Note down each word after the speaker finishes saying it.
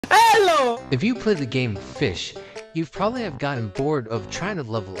Hello! If you play the game Fish, you probably have gotten bored of trying to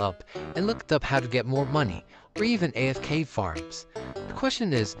level up and looked up how to get more money, or even AFK farms. The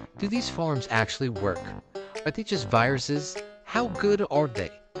question is, do these farms actually work? Are they just viruses? How good are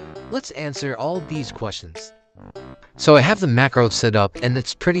they? Let's answer all these questions. So I have the macro set up and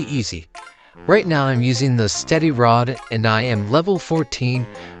it's pretty easy. Right now I'm using the steady rod and I am level 14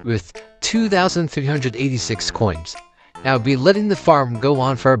 with 2,386 coins. Now I'll be letting the farm go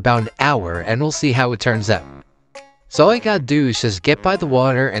on for about an hour and we'll see how it turns out. So all I gotta do is just get by the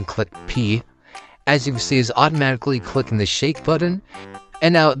water and click P. As you can see, is automatically clicking the shake button.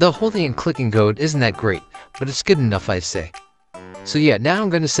 And now the holding and clicking code isn't that great, but it's good enough, I say. So yeah, now I'm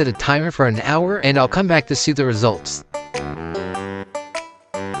gonna set a timer for an hour and I'll come back to see the results.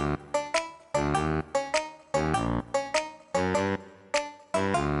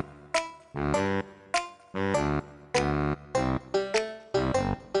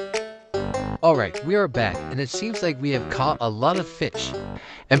 Alright, we are back, and it seems like we have caught a lot of fish,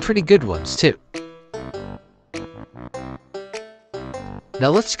 and pretty good ones too. Now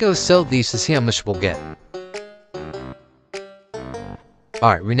let's go sell these to see how much we'll get.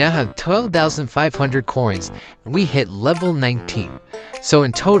 Alright, we now have 12,500 coins, and we hit level 19. So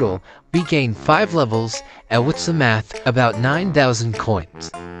in total, we gained 5 levels, and what's the math, about 9,000 coins.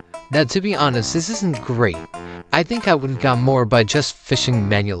 Now to be honest, this isn't great. I think I would have got more by just fishing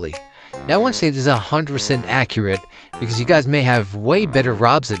manually. Now I won't say this is 100% accurate, because you guys may have way better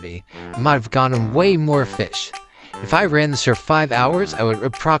rods than me, and might have gotten way more fish. If I ran this for 5 hours, I would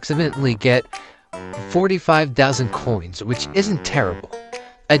approximately get 45,000 coins, which isn't terrible.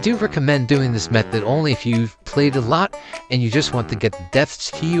 I do recommend doing this method only if you've played a lot, and you just want to get the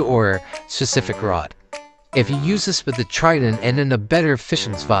depth key or specific rod. If you use this with the trident and in a better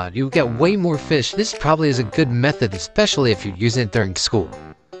fishing spot, you'll get way more fish. This probably is a good method, especially if you're using it during school.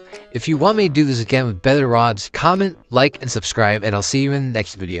 If you want me to do this again with better rods, comment, like, and subscribe, and I'll see you in the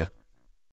next video.